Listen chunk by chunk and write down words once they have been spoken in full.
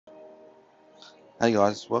Hey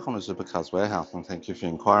guys, welcome to Supercars Warehouse and thank you for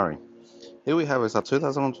inquiring. Here we have is our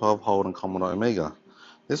 2012 Holden Commodore Omega.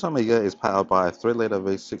 This Omega is powered by a 3-litre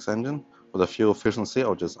V6 engine with a fuel efficiency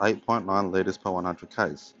of just 8.9 litres per 100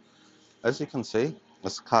 k's. As you can see,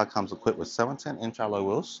 this car comes equipped with 17-inch alloy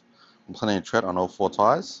wheels and plenty of tread on all 4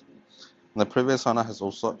 tyres. And the previous owner has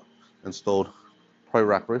also installed Pro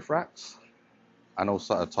Rack roof racks and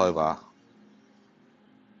also a tow bar.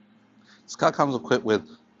 This car comes equipped with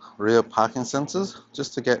rear parking sensors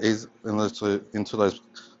just to get into those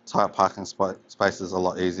tight parking spaces a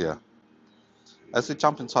lot easier. As you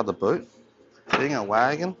jump inside the boot, being a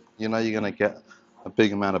wagon, you know you're going to get a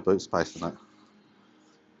big amount of boot space in it.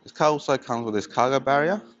 This car also comes with this cargo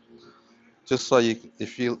barrier, just so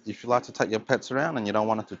if you like to take your pets around and you don't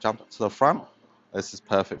want it to jump to the front, this is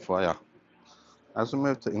perfect for you. As we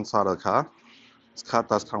move to inside of the car, this car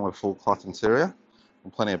does come with full cloth interior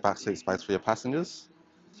and plenty of backseat space for your passengers.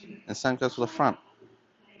 And same goes for the front.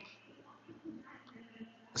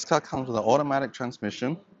 This car comes with an automatic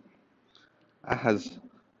transmission. It has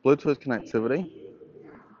Bluetooth connectivity.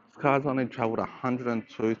 This car's only travelled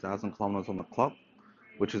 102,000 kilometres on the clock,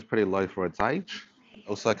 which is pretty low for its age. It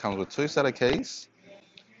also comes with 2 sets of keys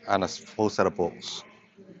and a full set of books.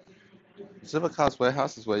 Supercars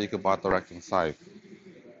Warehouse is where you can buy direct and save.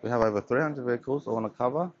 We have over 300 vehicles all on the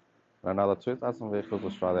cover and another 2,000 vehicles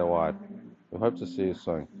Australia wide. We hope to see you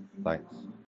soon. Thanks.